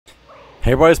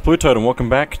Hey everybody, it's BlueToad and welcome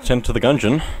back to the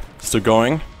Gungeon. Still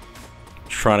going.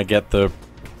 Trying to get the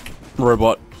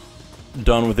robot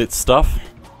done with its stuff.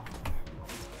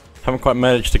 Haven't quite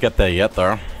managed to get there yet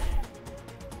though.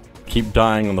 Keep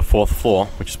dying on the 4th floor,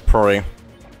 which is probably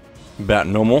about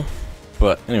normal.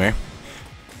 But anyway,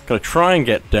 gotta try and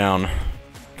get down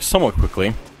somewhat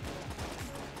quickly.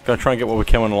 Gotta try and get what we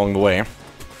can along the way.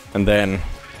 And then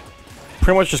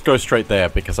pretty much just go straight there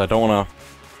because I don't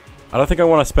think I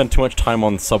want to spend too much time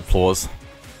on subfloors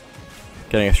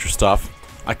getting extra stuff.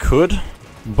 I could,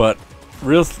 but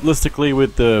realistically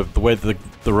with the way the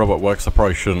robot works, I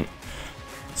probably shouldn't.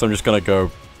 So I'm just gonna go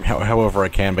however I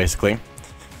can, basically.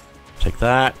 Take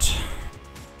that.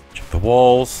 Check the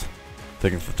walls.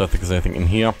 Don't think there's anything in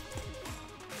here.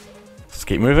 Let's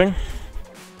keep moving.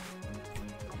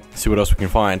 See what else we can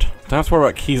find. Don't have to worry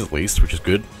about keys at least, which is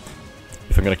good.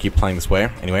 If I'm gonna keep playing this way,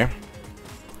 anyway.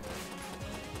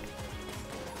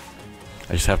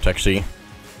 I just have to actually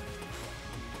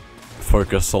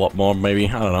focus a lot more, maybe.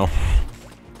 I don't know.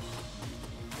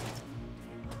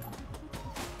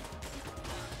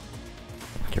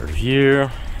 Get rid of you.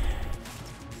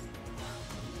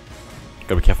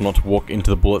 Gotta be careful not to walk into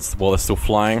the bullets while they're still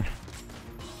flying.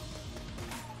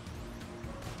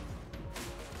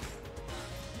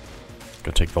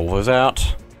 Gotta take all those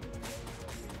out.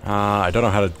 I don't know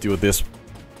how to deal with this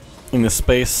in this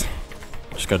space.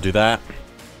 Just gotta do that.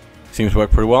 Seems to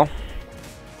work pretty well.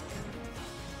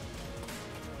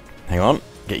 Hang on,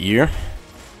 get you.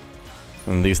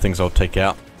 And these things I'll take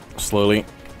out slowly.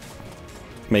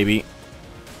 Maybe.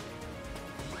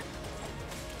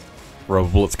 Rubber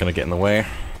bullet's gonna get in the way.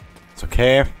 It's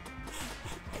okay.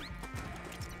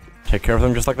 Take care of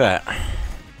them just like that.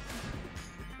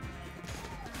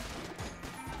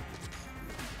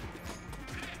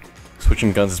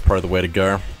 Switching guns is probably the way to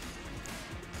go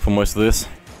for most of this.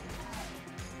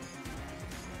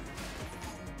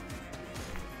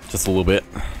 Just a little bit.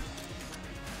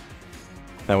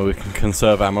 That way we can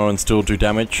conserve ammo and still do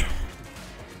damage.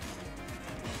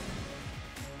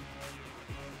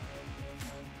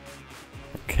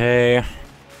 Okay.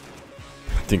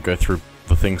 Didn't go through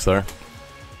the things though.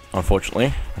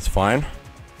 Unfortunately. That's fine.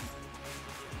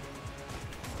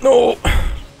 No!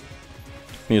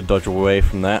 Need to dodge away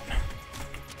from that.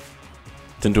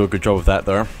 Didn't do a good job of that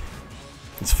though.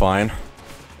 It's fine.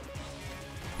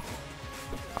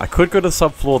 I could go to the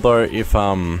subfloor though if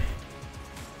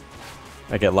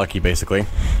I get lucky basically.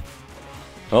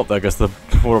 Oh, there goes the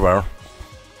water barrel.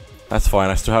 That's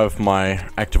fine, I still have my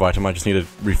active item, I just need to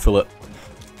refill it.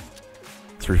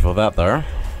 Let's refill that though.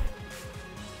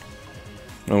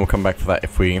 And we'll come back for that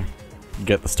if we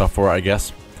get the stuff for it, I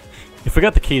guess. If we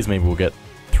get the keys, maybe we'll get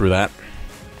through that.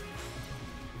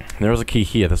 There is a key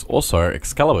here, there's also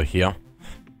Excalibur here,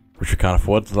 which we can't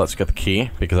afford, so let's get the key,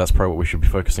 because that's probably what we should be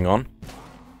focusing on.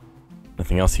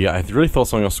 Nothing else here. I really thought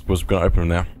something else was going to open in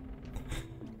there.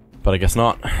 But I guess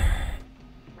not.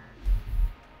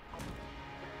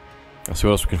 Let's see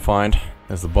what else we can find.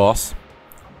 There's the boss.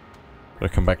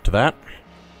 Gotta come back to that.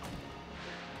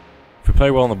 If we play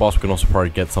well on the boss, we can also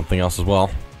probably get something else as well.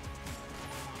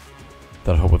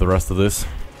 That'll help with the rest of this.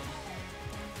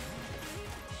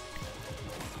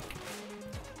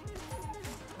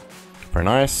 Very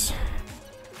nice.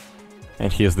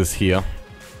 And here's this here.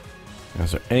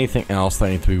 Is there anything else that I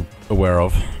need to be aware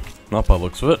of? Not by the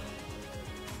looks of it.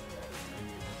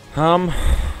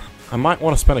 I might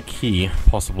want to spend a key,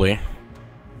 possibly.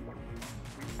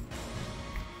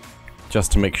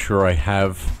 Just to make sure I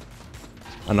have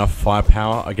enough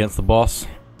firepower against the boss.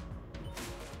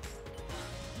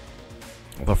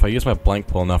 Although if I use my blank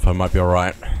pull enough, I might be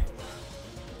alright.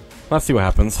 Let's see what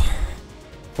happens.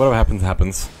 Whatever happens,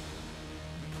 happens.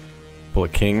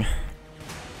 Bullet King.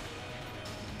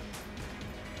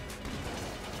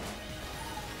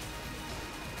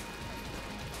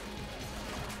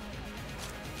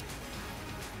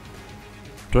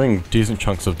 Doing decent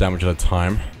chunks of damage at a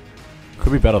time.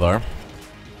 Could be better though.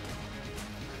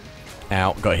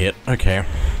 Ow, got hit. Okay.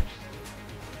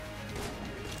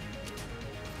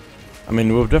 I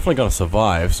mean, we're definitely gonna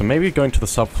survive, so maybe going to the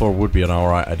subfloor would be an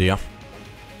alright idea.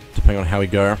 Depending on how we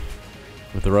go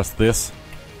with the rest of this.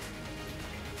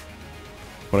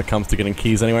 When it comes to getting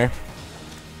keys anyway.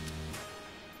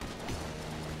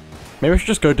 Maybe I should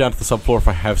just go down to the subfloor if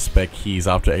I have spare keys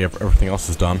after everything else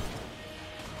is done.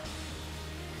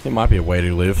 It might be a way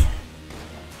to live.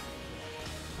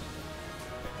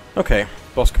 Okay,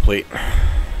 boss complete.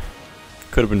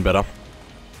 Could have been better.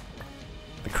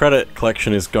 The credit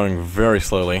collection is going very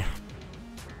slowly.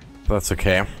 But that's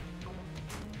okay.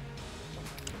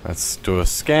 Let's do a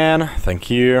scan.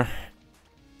 Thank you.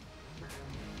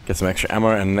 Get some extra ammo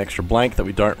and an extra blank that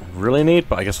we don't really need,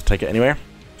 but I guess we'll take it anyway.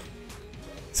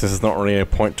 Since there's not really a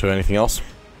point to anything else.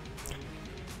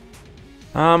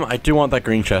 I do want that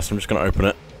green chest. I'm just going to open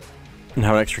it. And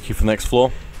have an extra key for the next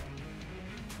floor.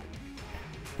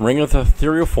 Ring of the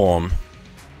ethereal form.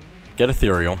 Get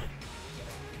ethereal.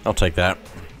 I'll take that.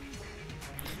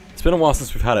 It's been a while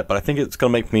since we've had it, but I think it's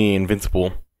going to make me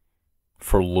invincible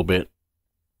for a little bit.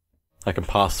 I can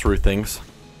pass through things.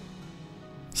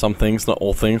 Some things, not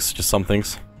all things, just some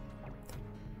things.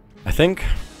 I think.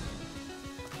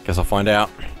 Guess I'll find out.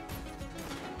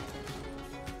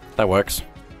 That works.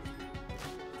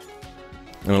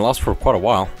 And it lasts for quite a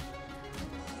while.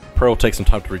 Probably will take some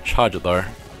time to recharge it though.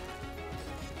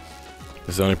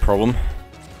 Is the only problem.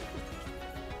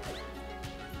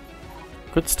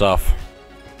 Good stuff.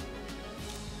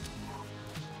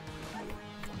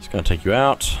 Just gonna take you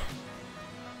out.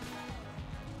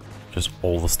 Just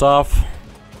all the stuff.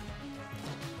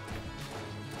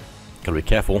 Gotta be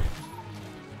careful.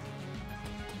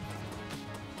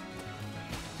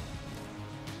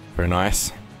 Very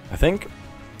nice, I think.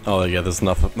 Oh yeah, there's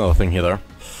another thing here though.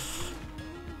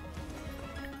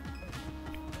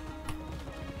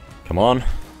 Come on.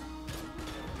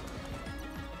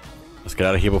 Let's get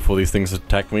out of here before these things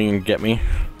attack me and get me.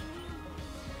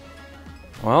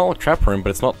 Well, a trap room, but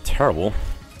it's not terrible.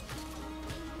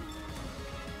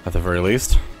 At the very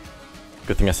least.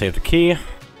 Good thing I saved a key.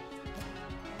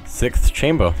 6th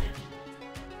chamber.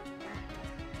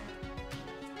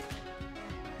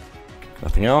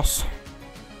 Nothing else.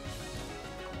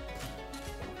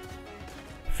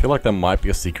 I feel like there might be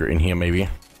a secret in here, maybe.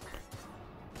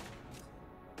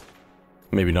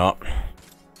 Maybe not.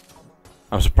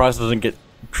 I'm surprised I didn't get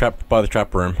trapped by the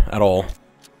trap room at all.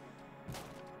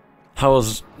 I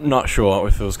was not sure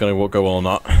if it was going to go well or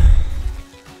not.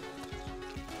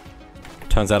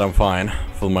 Turns out I'm fine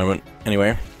for the moment,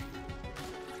 anyway.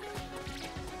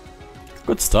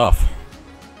 Good stuff.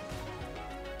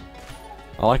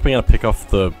 I like being able to pick off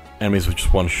the enemies with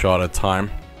just one shot at a time.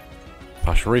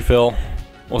 Partial refill.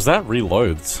 Was that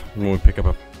reloads when we pick up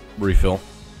a refill?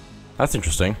 That's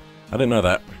interesting. I didn't know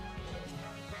that.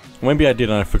 Maybe I did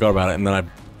and I forgot about it and then I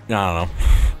don't know.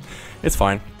 It's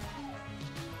fine.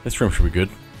 This room should be good.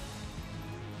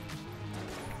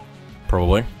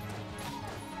 Probably.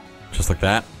 Just like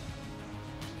that.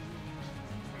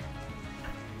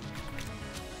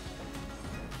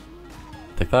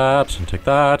 Take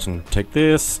that, and take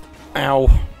this. Ow.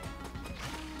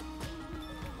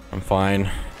 I'm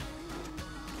fine.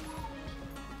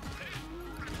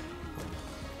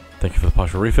 Thank you for the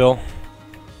partial refill.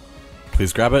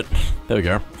 Please grab it. There we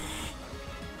go.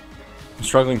 I'm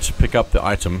struggling to pick up the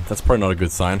item. That's probably not a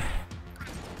good sign.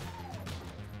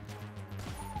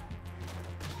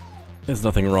 There's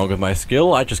nothing wrong with my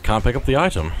skill, I just can't pick up the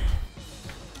item.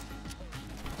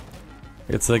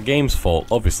 It's the game's fault,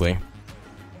 obviously.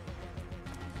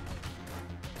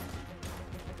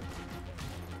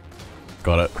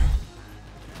 Got it.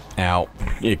 Ow.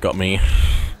 It got me.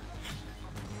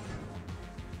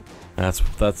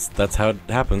 That's how it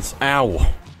happens.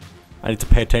 Ow! I need to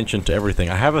pay attention to everything.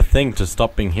 I have a thing to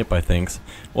stop being hit by things.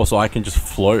 Also, I can just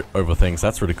float over things.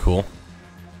 That's really cool.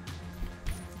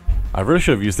 I really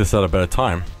should have used this at a better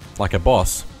time. Like a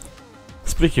boss.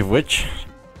 Speaking of which...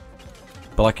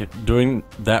 But like, doing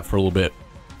that for a little bit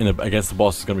against the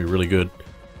boss is going to be really good.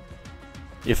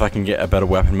 If I can get a better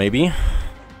weapon, maybe.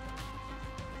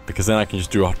 Because then I can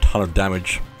just do a ton of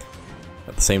damage.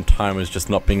 At the same time as just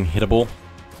not being hittable.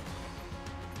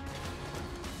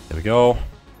 There we go.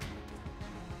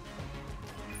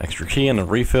 Extra key and a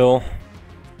refill.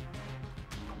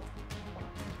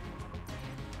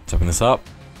 Let's open this up.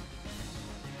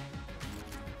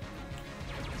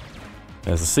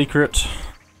 There's a secret.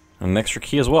 And an extra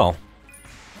key as well.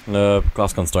 And a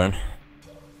glass gunstone.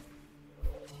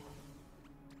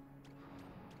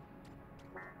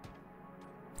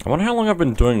 I wonder how long I've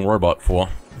been doing robot for.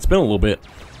 It's been a little bit.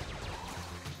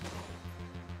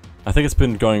 I think it's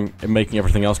been making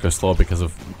everything else go slower because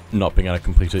of not being able to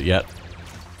complete it yet.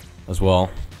 As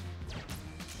well.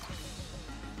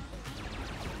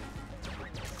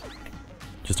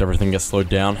 Just everything gets slowed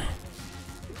down.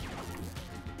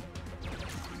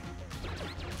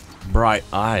 Bright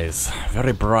eyes.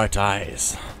 Very bright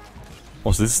eyes.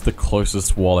 Also, this is the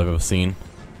closest wall I've ever seen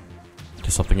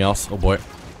to something else. Oh boy.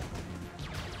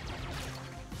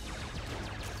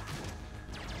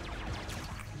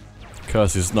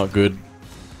 Curse is not good.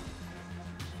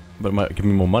 But it might give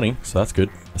me more money, so that's good.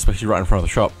 Especially right in front of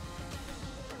the shop.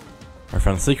 I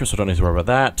found the secret, so I don't need to worry about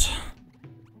that.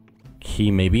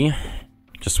 Key, maybe.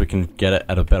 Just so we can get it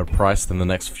at a better price than the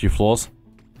next few floors.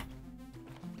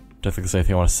 Don't think there's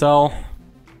anything I want to sell.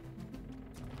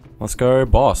 Let's go,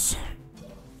 boss.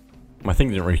 My thing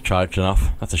didn't recharge enough.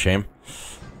 That's a shame.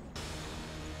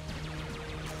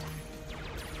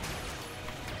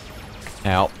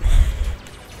 Ow.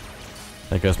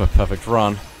 There goes my perfect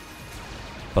run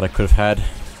that I could have had.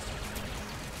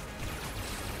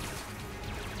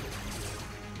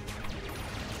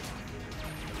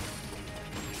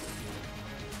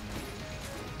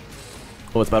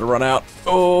 Oh, it's about to run out.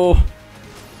 Oh!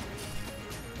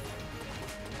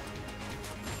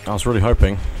 I was really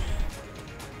hoping.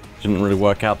 Didn't really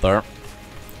work out though.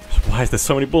 Why is there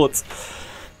so many bullets?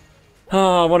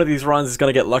 Ah, one of these runs is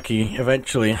gonna get lucky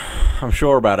eventually. I'm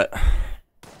sure about it.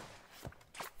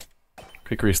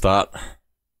 Quick restart.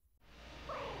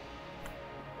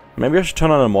 Maybe I should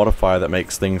turn on a modifier that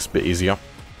makes things a bit easier.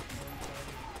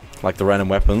 Like the random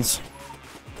weapons.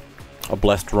 A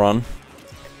blessed run.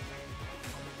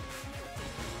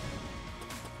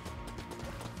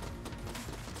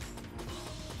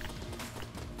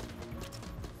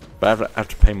 But I have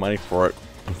to pay money for it,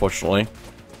 unfortunately.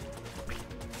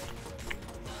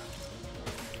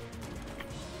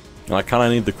 And I kinda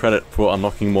need the credit for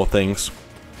unlocking more things.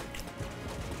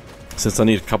 Since I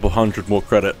need a couple hundred more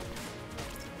credit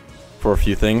for a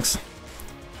few things.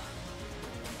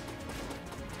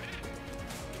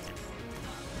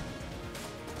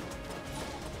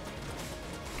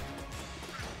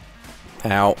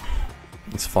 Ow.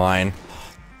 It's fine.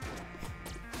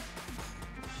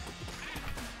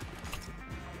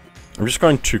 I'm just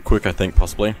going too quick, I think,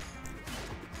 possibly.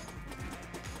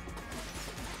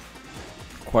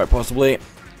 Quite possibly.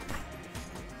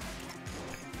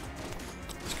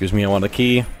 Excuse me, I want a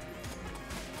key.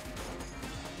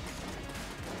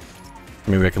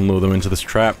 Maybe I can lure them into this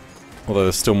trap. Although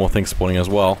there's still more things spawning as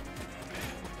well.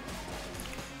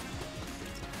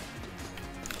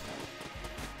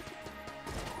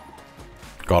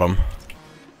 Got him.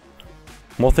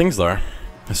 More things though.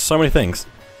 There's so many things.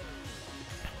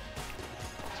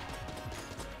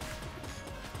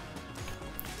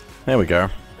 There we go.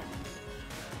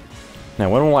 Now,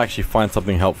 when will I actually find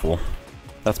something helpful?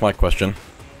 That's my question.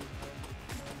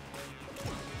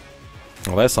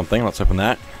 Well, there's something. Let's open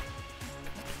that.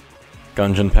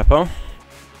 Gungeon pepper.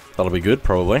 That'll be good,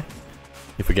 probably.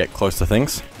 If we get close to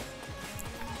things.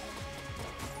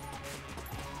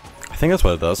 I think that's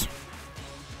what it does.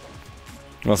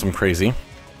 Unless I'm crazy.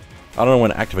 I don't know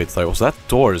when it activates though. So that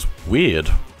door is weird.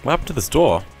 What happened to this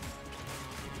door?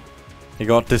 It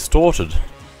got distorted.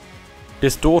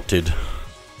 Distorted.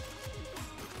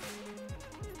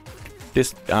 I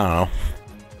don't know.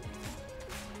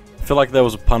 I feel like there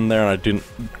was a pun there and I didn't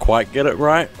quite get it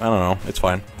right. I don't know. It's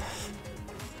fine.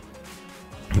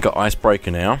 We've got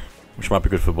Icebreaker now, which might be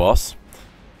good for boss.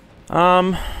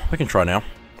 We can try now.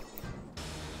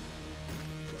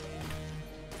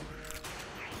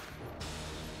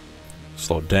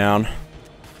 Slow it down.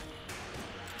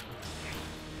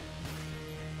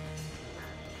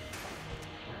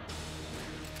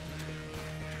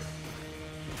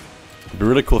 It'd be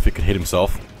really cool if he could hit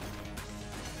himself.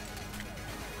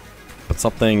 But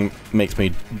something makes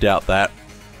me doubt that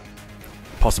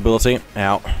possibility.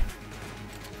 Ow.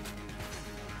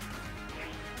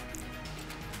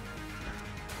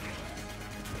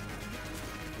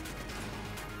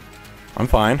 I'm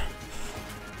fine.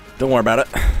 Don't worry about it.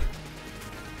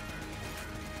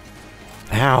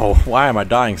 Ow, why am I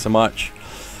dying so much?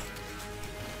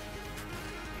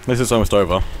 This is almost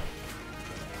over.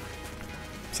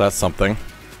 So that's something.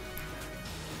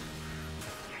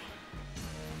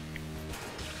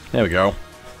 There we go.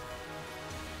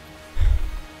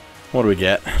 What do we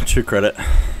get? 2 credit.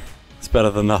 It's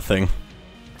better than nothing.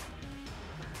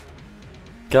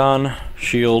 Gun,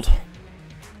 shield.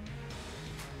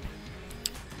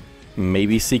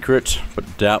 Maybe secret,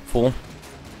 but doubtful.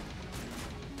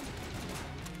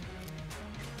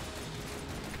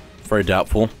 Very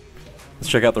doubtful. Let's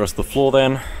check out the rest of the floor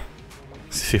then.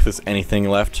 See if there's anything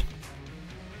left.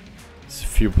 There's a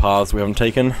few paths we haven't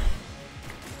taken.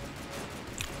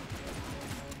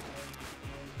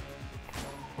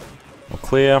 All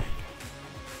clear.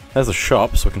 There's a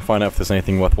shop, so we can find out if there's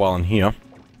anything worthwhile in here.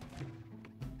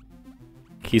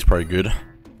 Key's probably good.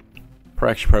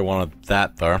 Probably wanted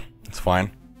that though. It's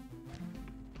fine.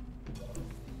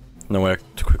 Nowhere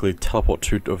to quickly teleport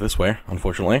to over this way,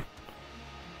 unfortunately.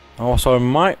 Oh, so I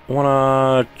might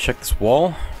wanna check this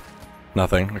wall.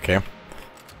 Nothing, okay.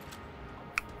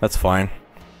 That's fine.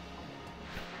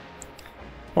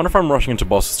 Wonder if I'm rushing into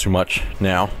bosses too much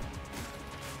now.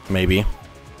 Maybe.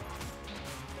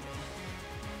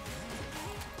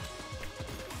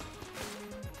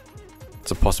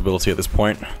 It's a possibility at this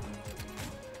point.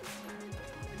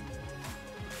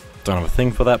 Don't have a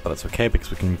thing for that, but that's okay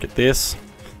because we can get this.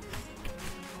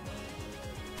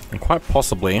 And quite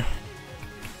possibly,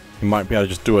 we might be able to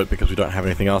just do it because we don't have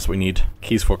anything else we need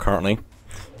keys for currently.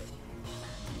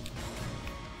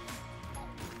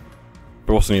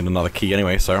 We also need another key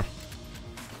anyway, so...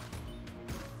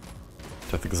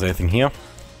 Don't think there's anything here.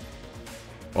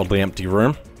 Oddly empty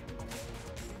room.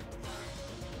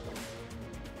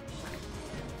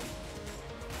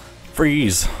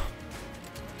 Freeze!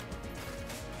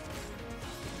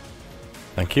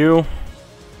 Thank you.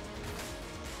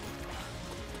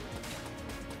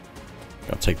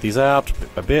 Gotta take these out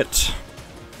bit by bit.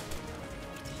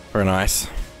 Very nice.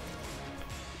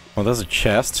 Well, there's a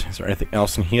chest. Is there anything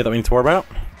else in here that we need to worry about?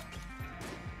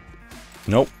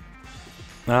 Nope.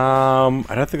 I don't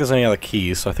think there's any other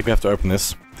keys, so I think we have to open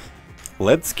this.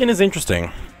 Lead skin is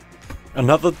interesting.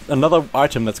 Another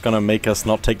item that's gonna make us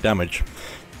not take damage.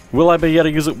 Will I be able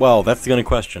to use it well? That's the only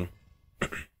question.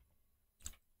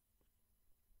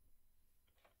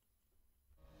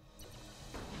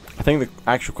 I think the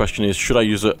actual question is, should I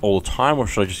use it all the time, or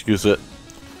should I just use it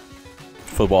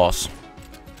for the boss?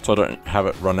 So I don't have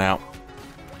it run out.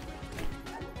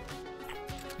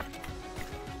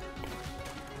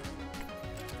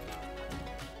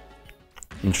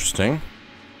 Interesting.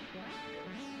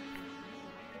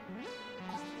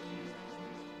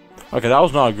 Okay, that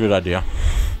was not a good idea.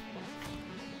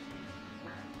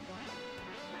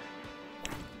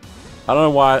 I don't know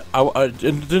why. I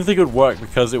didn't think it would work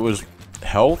because it was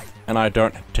health, and I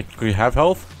don't technically have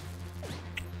health.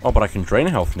 Oh, but I can drain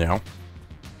health now.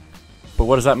 But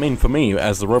what does that mean for me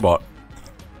as the robot?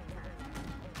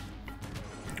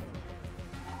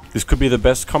 This could be the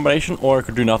best combination, or it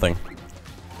could do nothing.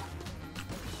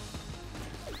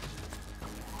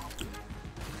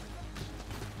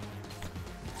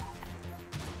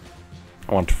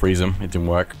 I want to freeze him. It didn't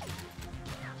work.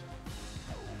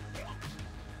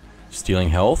 Stealing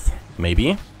health?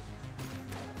 Maybe.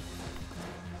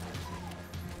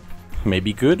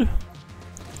 Maybe good.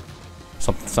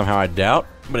 Somehow I doubt,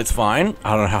 but it's fine.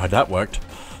 I don't know how that worked.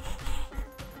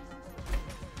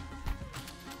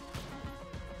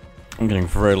 I'm getting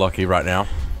very lucky right now.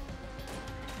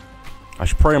 I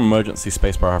should probably emergency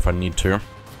spacebar if I need to.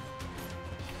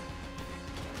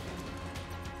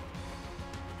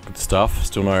 Good stuff.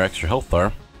 Still no extra health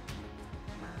though.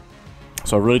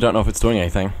 So I really don't know if it's doing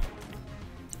anything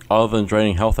other than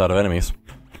draining health out of enemies.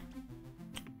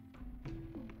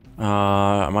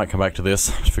 I might come back to this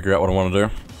to figure out what I want to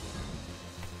do.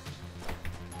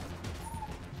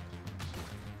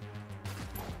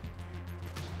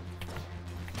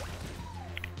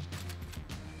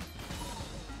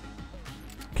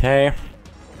 Okay.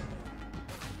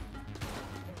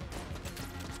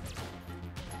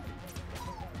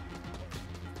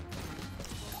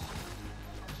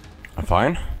 I'm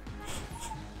fine.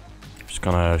 Just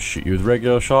gonna shoot you with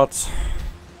regular shots.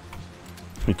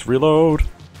 Need to reload.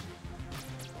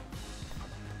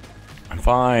 I'm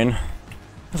fine.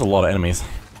 There's a lot of enemies.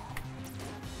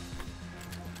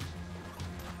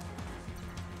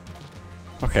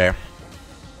 Okay.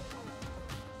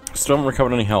 Still haven't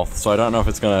recovered any health, so I don't know if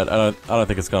it's gonna. I don't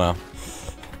think it's gonna.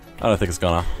 I don't think it's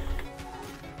gonna.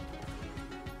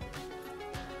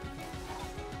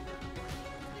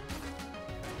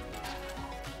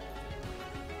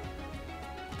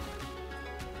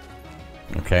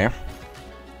 Okay.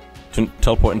 Didn't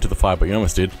teleport into the fire, but you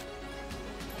almost did.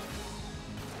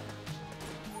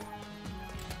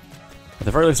 At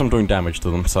the very least, I'm doing damage to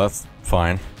them, so that's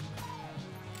fine.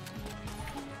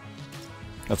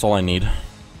 That's all I need.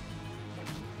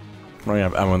 I don't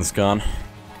have ammo in this gun.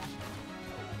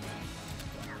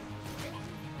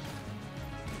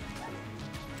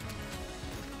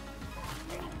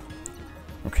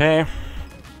 Okay.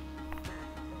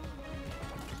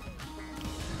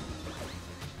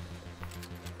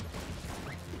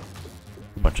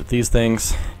 A bunch of these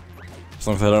things. As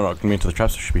long as I don't knock me into the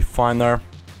traps, I should be fine there.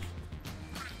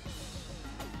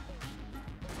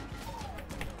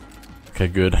 Okay,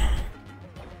 good.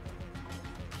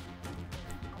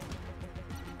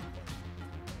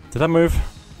 Did that move?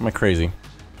 Am I crazy?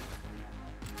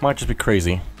 Might just be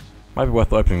crazy. Might be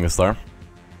worth opening this though.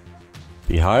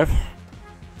 Beehive.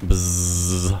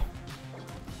 Bzzz.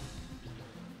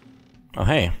 Oh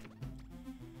hey.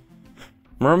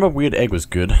 Remember weird egg was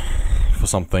good for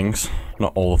some things.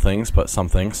 Not all the things, but some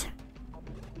things.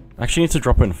 I actually need to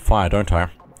drop in fire, don't I?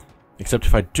 Except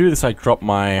if I do this, I drop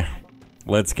my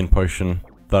lead skin potion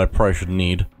that I probably should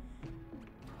need.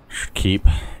 Should keep.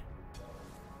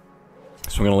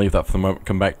 So I'm gonna leave that for the moment,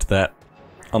 come back to that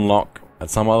unlock at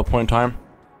some other point in time.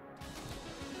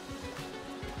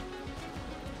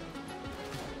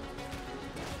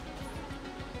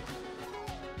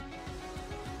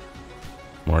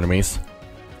 More enemies.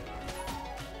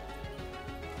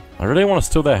 I really want to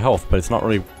steal their health, but it's not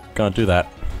really gonna do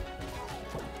that.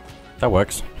 That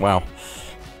works. Wow.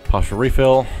 Partial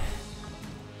refill.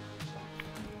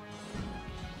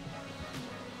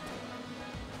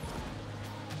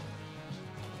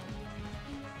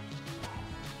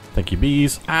 Thank you,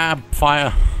 bees. Ah,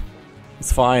 fire.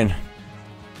 It's fine.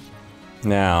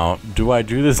 Now, do I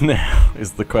do this now?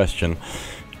 Is the question.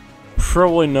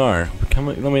 Probably no.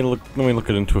 Let me look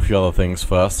into a few other things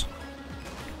first.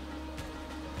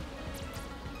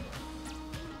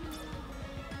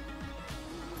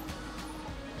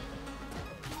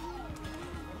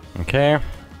 Okay.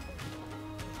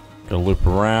 Gotta loop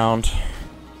around.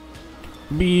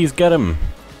 Bees, get him!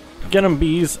 Get him,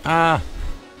 bees! Ah!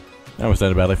 That was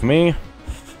dead badly for me.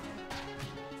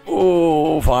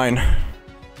 Oh, fine.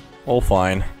 All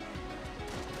fine.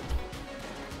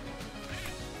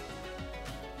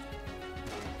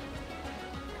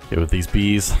 Get with these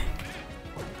bees.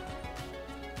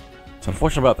 It's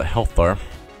unfortunate about the health, though.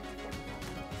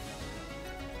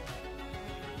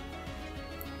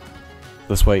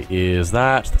 This way is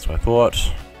that. That's what I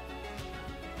thought.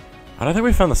 I don't think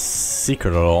we found the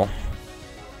secret at all.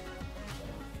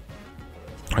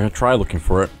 I'm gonna try looking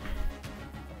for it.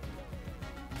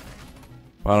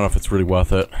 I don't know if it's really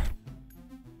worth it.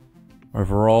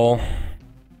 Overall.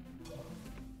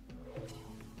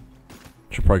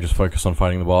 Should probably just focus on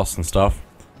fighting the boss and stuff.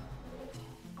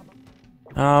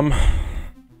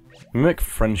 Mimic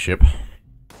friendship.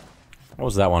 What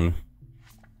was that one?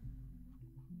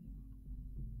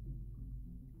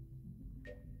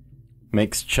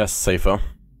 Makes chests safer.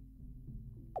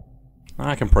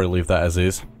 I can probably leave that as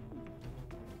is.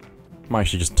 Might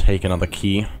actually just take another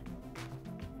key.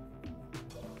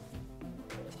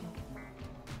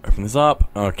 Open this up.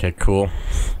 Okay, cool.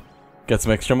 Get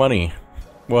some extra money.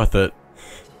 Worth it.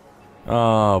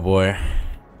 Oh boy.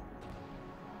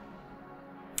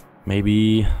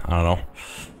 Maybe, I don't know.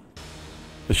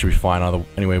 This should be fine either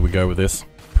any way we go with this,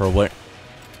 probably.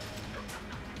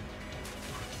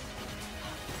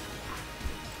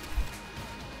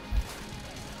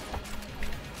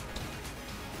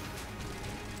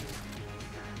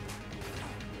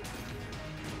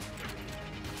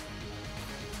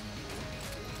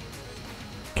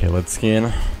 Okay, let's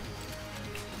scan.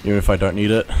 Even if I don't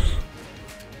need it.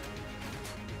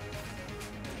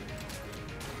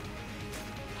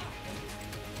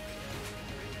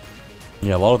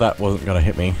 Yeah, a lot of that wasn't gonna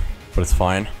hit me, but it's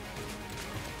fine.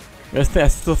 I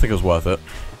still think it was worth it.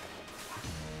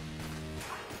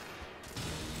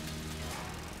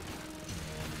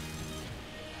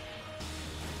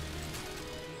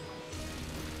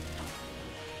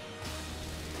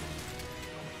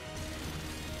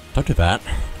 Don't do that.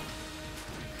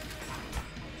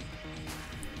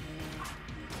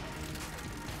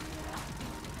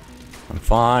 I'm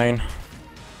fine.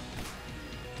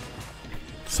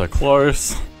 So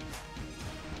close.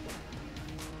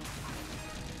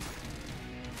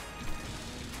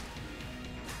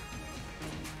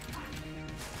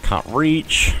 Can't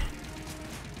reach.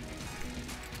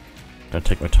 Gonna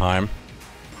take my time.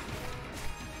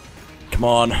 Come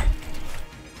on.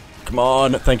 Come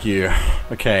on, thank you.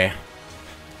 Okay.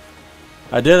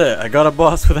 I did it! I got a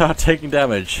boss without taking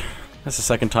damage. That's the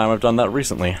second time I've done that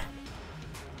recently.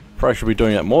 Probably should be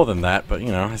doing it more than that, but you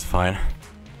know, it's fine.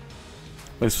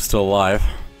 At least we're still alive.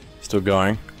 Still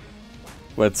going.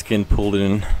 Wet skin pulled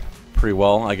in pretty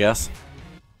well, I guess.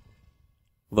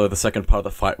 Although the second part of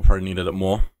the fight probably needed it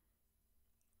more.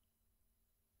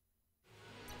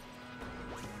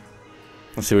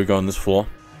 Let's see what we got on this floor.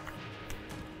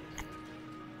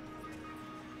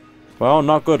 Well,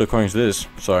 not good according to this,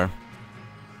 so.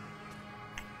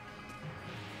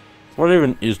 What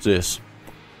even is this?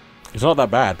 It's not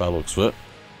that bad by the looks of it.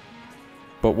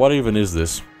 But what even is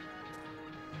this?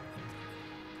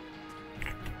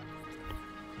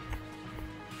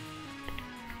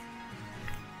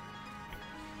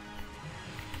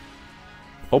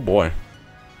 Oh boy.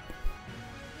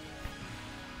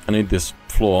 I need this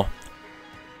floor.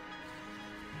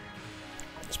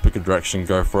 Let's pick a direction,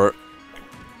 go for it.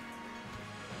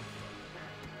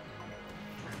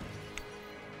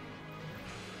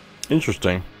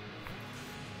 Interesting.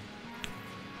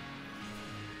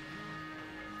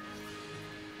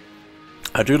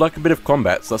 I do like a bit of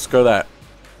combat, so let's go that.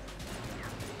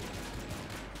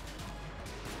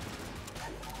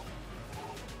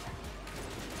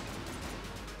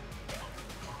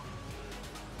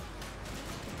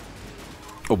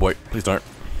 Oh boy, please don't.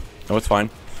 No, it's fine.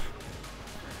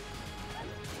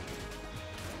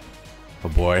 Oh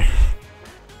boy.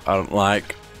 I don't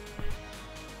like.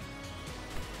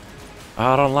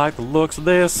 I don't like the looks of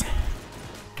this.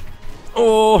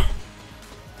 Oh!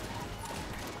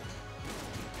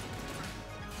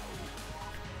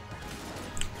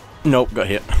 Nope, got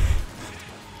hit.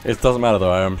 It doesn't matter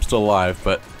though, I'm still alive,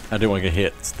 but I didn't want to get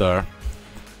hit, so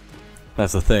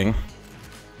that's the thing.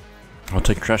 I'll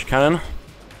take a trash cannon.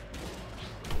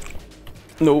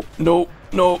 No, no,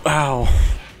 no, ow.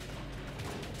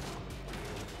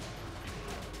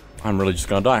 I'm really just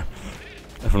gonna die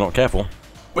if I'm not careful.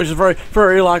 Which is very,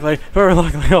 very likely,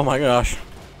 oh my gosh.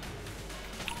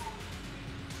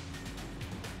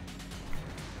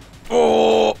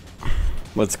 Oh!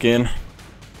 Blood skin.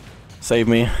 Save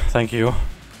me, thank you.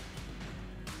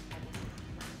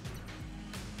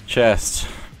 Chest.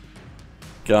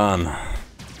 Gun.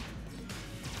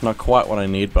 Not quite what I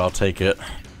need, but I'll take it.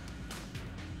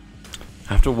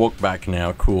 I have to walk back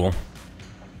now, cool.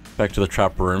 Back to the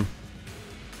trap room.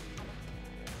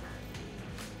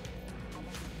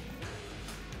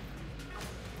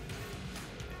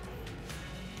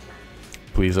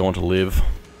 Please, I want to live.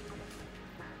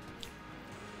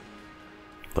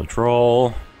 Don't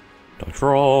roll. Don't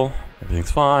roll.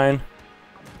 Everything's fine.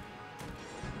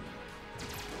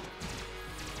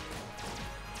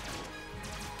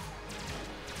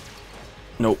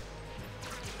 Nope.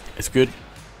 It's good.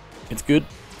 It's good.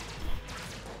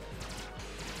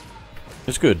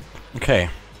 It's good. Okay.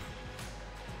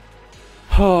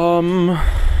 Let's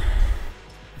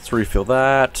refill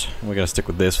that. We're gonna stick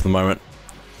with this for the moment,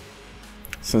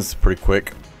 since it's pretty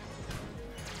quick.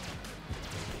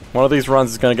 One of these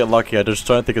runs is gonna get lucky. I just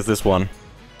don't think it's this one.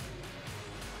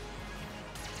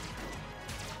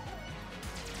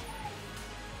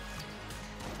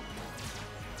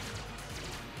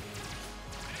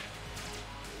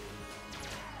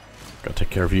 Gotta take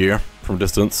care of you from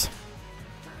distance.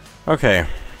 Okay.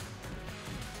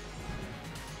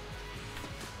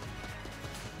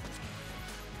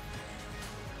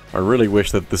 I really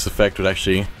wish that this effect would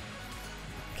actually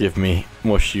give me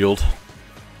more shield.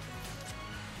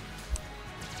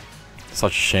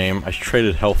 Such a shame. I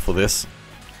traded health for this,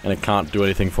 and it can't do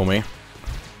anything for me.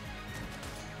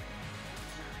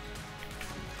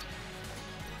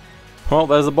 Well,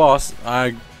 there's a boss.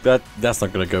 That's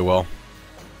not gonna go well.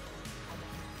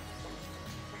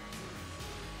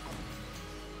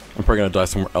 I'm probably gonna die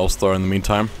somewhere else though in the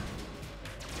meantime.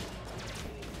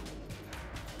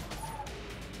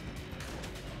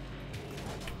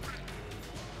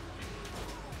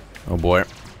 Oh boy.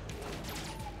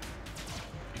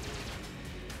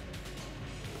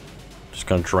 Just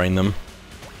gonna drain them,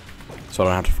 so I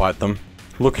don't have to fight them.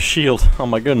 Look, a shield! Oh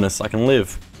my goodness, I can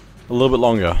live a little bit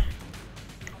longer.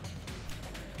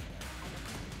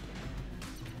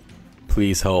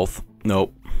 Please, health.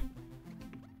 Nope.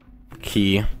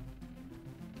 Key.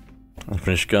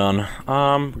 Unfinished gun.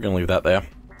 We're gonna leave that there.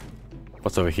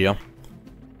 What's over here?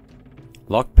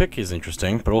 Lockpick is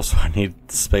interesting, but also I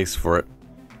need space for it.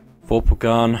 Vorpal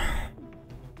gun. I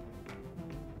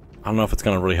don't know if it's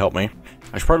gonna really help me.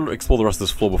 I should probably explore the rest of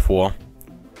this floor before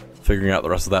figuring out the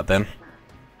rest of that then.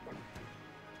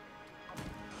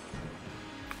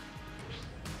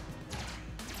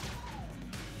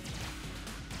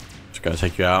 Just gonna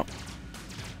take you out.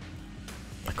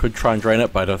 I could try and drain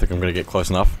it, but I don't think I'm gonna get close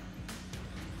enough.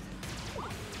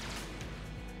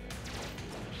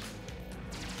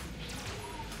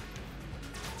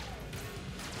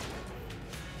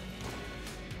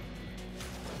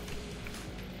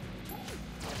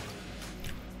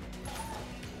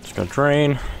 Just gonna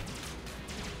drain.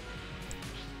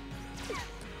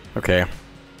 Okay. I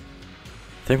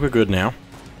think we're good now.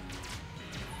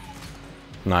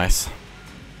 Nice.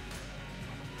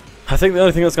 I think the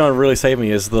only thing that's gonna really save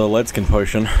me is the lead skin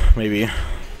potion, maybe.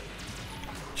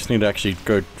 Just need to actually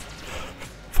go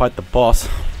fight the boss.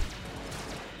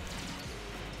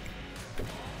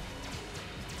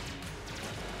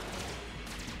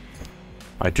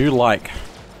 I do like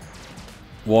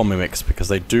war mimics because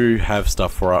they do have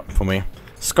stuff for me.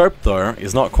 Scope though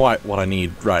is not quite what I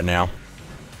need right now.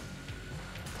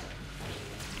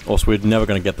 Also, we're never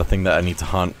gonna get the thing that I need to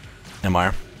hunt, am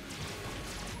I?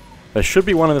 There should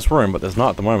be one in this room, but there's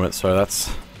not at the moment, so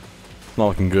that's not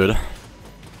looking good.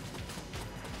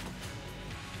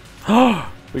 Oh,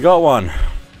 we got one!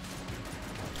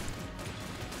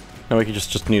 Now we can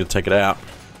just need to take it out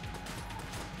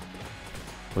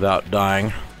without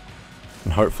dying,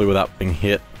 and hopefully without being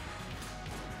hit.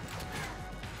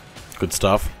 Good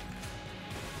stuff.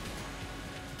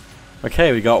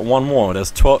 Okay, we got one more.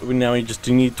 There's 12. Now we just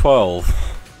need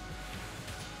 12.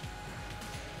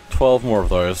 12 more of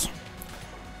those.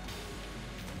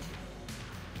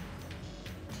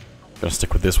 Gonna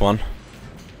stick with this one.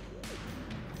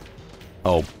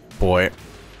 Oh boy.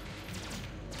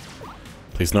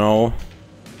 Please no.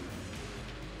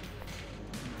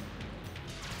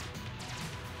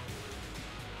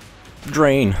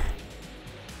 Drain.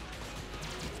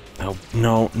 Oh,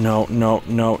 no, no, no,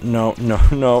 no, no, no,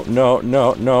 no, no,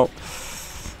 no, no.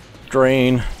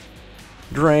 Drain.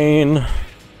 Drain.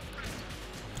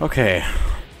 Okay.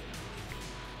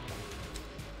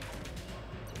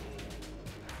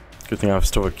 Good thing I've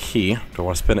still a key. Don't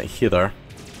want to spin it here, though.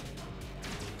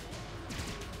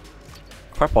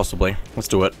 Quite possibly. Let's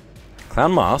do it.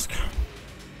 Clown mask.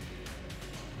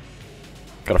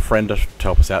 Got a friend to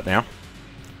help us out now.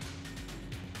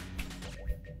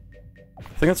 I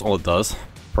think that's all it does.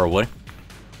 Probably.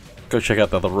 Go check out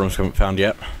the other rooms we haven't found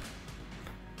yet.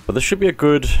 But this should be a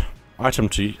good item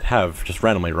to have just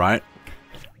randomly, right?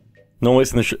 Normally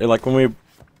it's in the like when we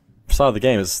started the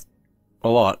game, it's a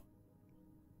lot.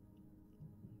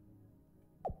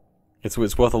 It's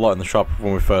worth a lot in the shop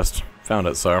when we first found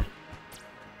it, so...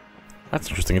 That's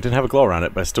interesting. It didn't have a glow around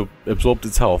it, but it still absorbed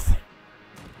its health.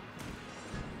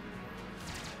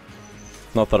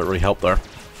 Not that it really helped, though.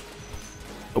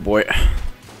 Oh boy.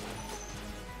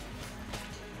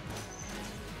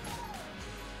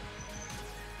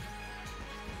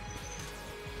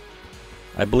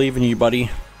 I believe in you, buddy.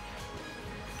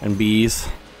 And bees.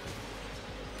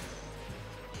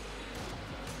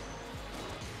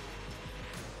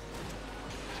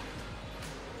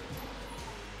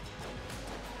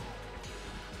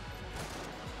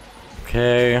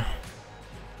 Okay.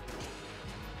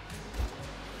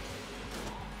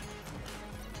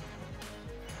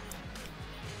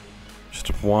 Just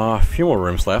a few more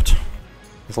rooms left.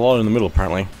 There's a lot in the middle,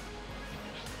 apparently.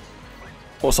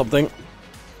 Or something.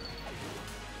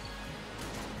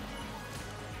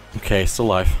 Okay, still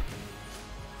alive.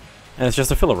 And it's just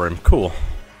a filler room. Cool.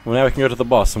 Well, now we can go to the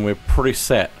boss, and we're pretty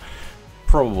set.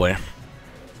 Probably.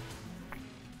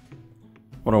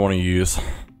 What do I want to use?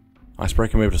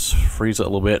 Icebreaker, maybe just freeze it a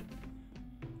little bit.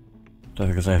 Don't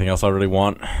think there's anything else I really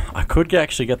want. I could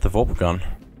actually get the Vorpal gun.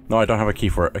 No, I don't have a key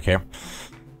for it. Okay.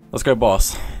 Let's go,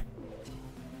 boss.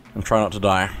 And try not to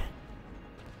die.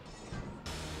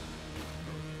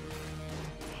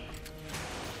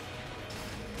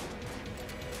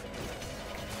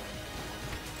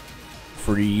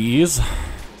 Freeze.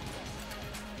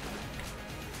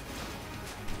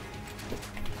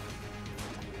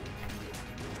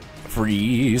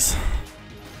 Freeze.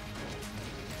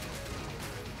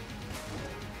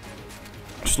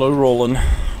 Slow rolling.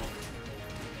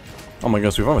 Oh my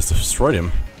gosh, we've almost destroyed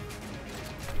him.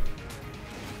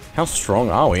 How strong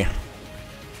are we?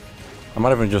 I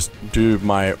might even just do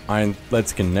my iron lead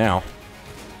skin now.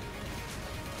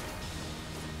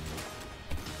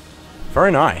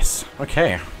 Very nice.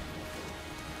 Okay.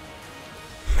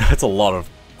 That's a lot of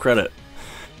credit.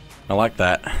 I like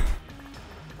that.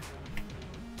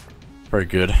 Very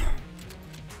good.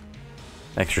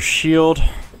 Extra shield,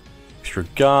 extra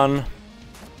gun,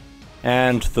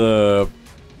 and the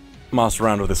master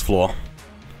round with this floor.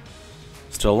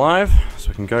 Still alive, so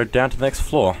we can go down to the next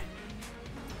floor.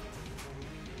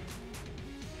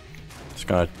 Just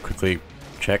gonna quickly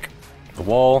check the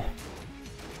wall.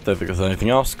 Don't think there's anything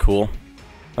else. Cool.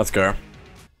 Let's go.